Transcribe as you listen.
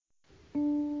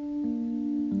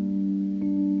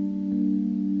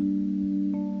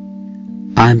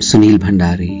I'm Sunil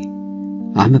Bhandari.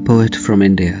 I'm a poet from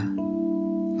India.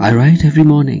 I write every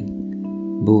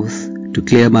morning, both to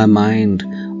clear my mind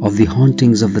of the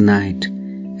hauntings of the night,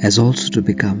 as also to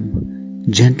become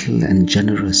gentle and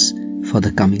generous for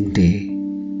the coming day.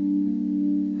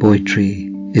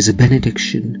 Poetry is a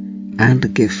benediction and a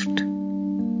gift.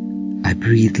 I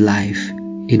breathe life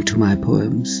into my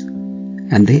poems,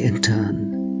 and they in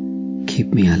turn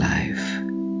keep me alive.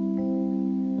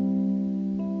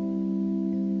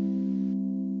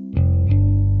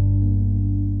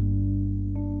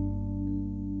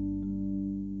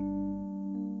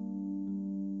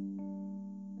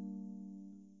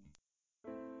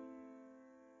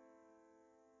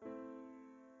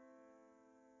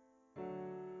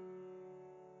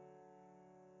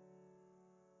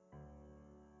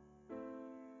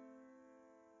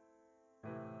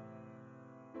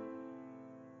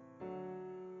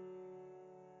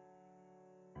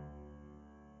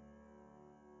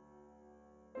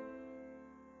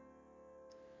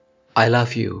 I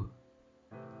love you.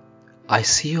 I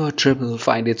see your dribble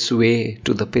find its way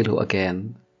to the pillow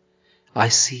again. I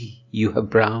see you have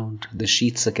browned the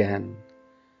sheets again.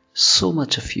 So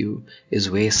much of you is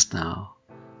waste now.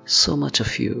 So much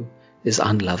of you is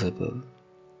unlovable.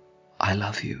 I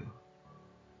love you.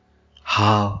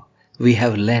 How we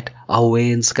have let our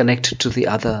veins connect to the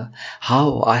other.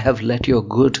 How I have let your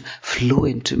good flow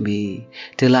into me,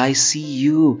 till I see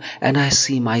you and I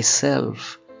see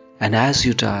myself. And as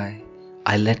you die,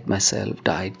 I let myself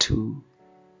die too.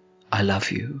 I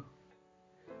love you.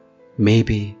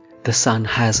 Maybe the sun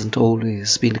hasn't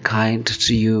always been kind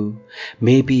to you.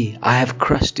 Maybe I have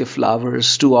crushed your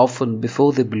flowers too often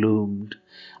before they bloomed.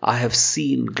 I have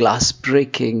seen glass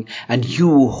breaking and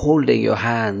you holding your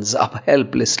hands up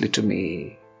helplessly to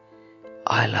me.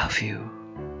 I love you.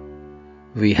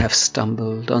 We have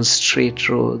stumbled on straight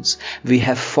roads. We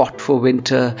have fought for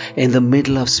winter in the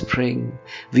middle of spring.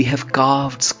 We have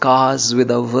carved scars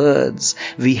with our words.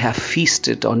 We have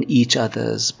feasted on each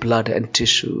other's blood and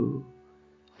tissue.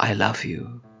 I love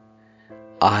you.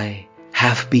 I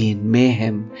have been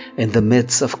mayhem in the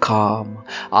midst of calm.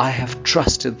 I have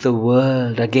trusted the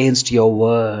world against your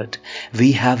word.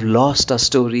 We have lost our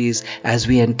stories as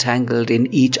we entangled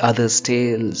in each other's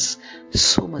tales.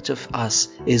 So much of us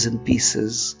is in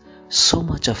pieces. So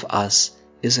much of us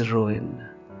is a ruin.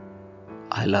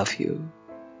 I love you.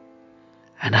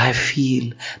 And I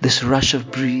feel this rush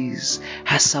of breeze.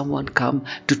 Has someone come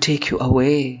to take you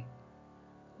away?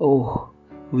 Oh,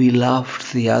 we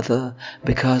loved the other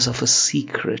because of a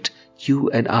secret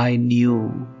you and I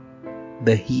knew.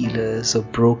 The healers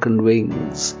of broken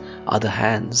wings are the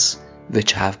hands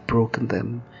which have broken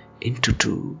them into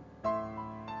two.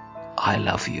 I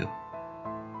love you.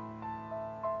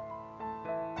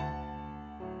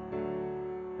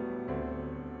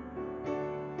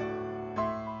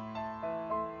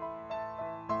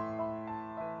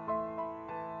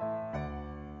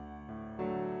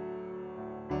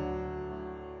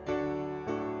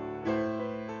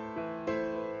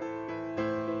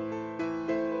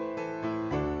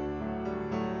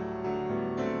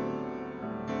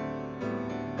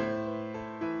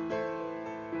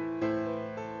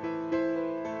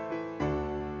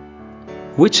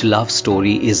 Which love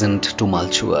story isn't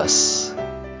tumultuous?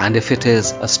 And if it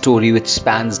is a story which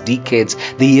spans decades,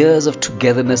 the years of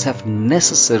togetherness have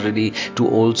necessarily to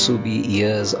also be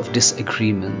years of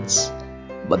disagreements.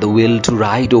 But the will to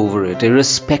ride over it,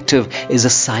 irrespective, is a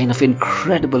sign of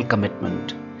incredible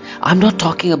commitment. I'm not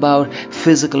talking about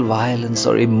physical violence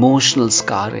or emotional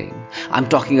scarring. I'm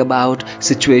talking about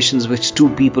situations which two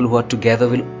people who are together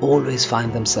will always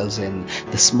find themselves in.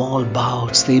 The small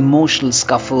bouts, the emotional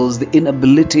scuffles, the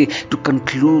inability to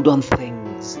conclude on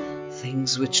things.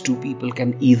 Things which two people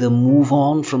can either move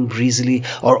on from breezily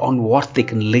or on what they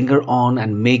can linger on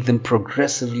and make them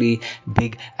progressively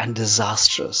big and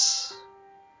disastrous.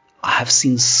 I have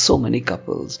seen so many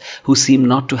couples who seem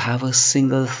not to have a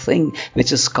single thing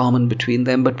which is common between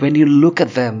them, but when you look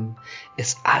at them,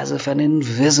 it's as if an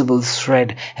invisible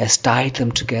thread has tied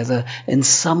them together in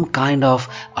some kind of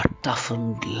a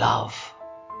toughened love.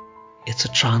 It's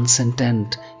a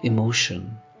transcendent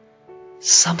emotion.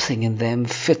 Something in them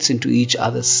fits into each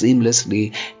other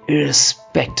seamlessly,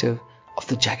 irrespective of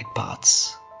the jagged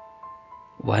paths.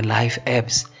 When life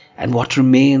ebbs and what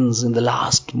remains in the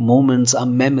last moments are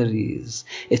memories,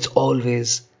 it's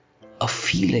always a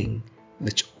feeling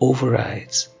which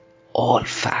overrides all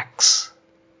facts.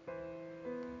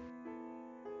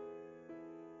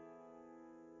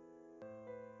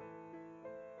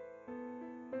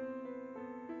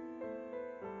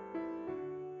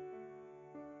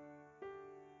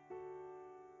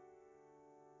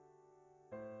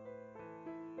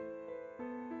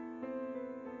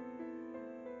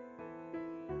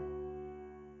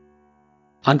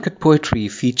 Uncut Poetry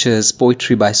features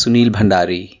poetry by Sunil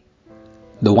Bhandari.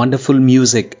 The wonderful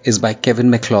music is by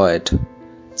Kevin MacLeod.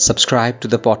 Subscribe to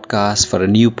the podcast for a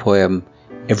new poem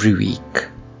every week.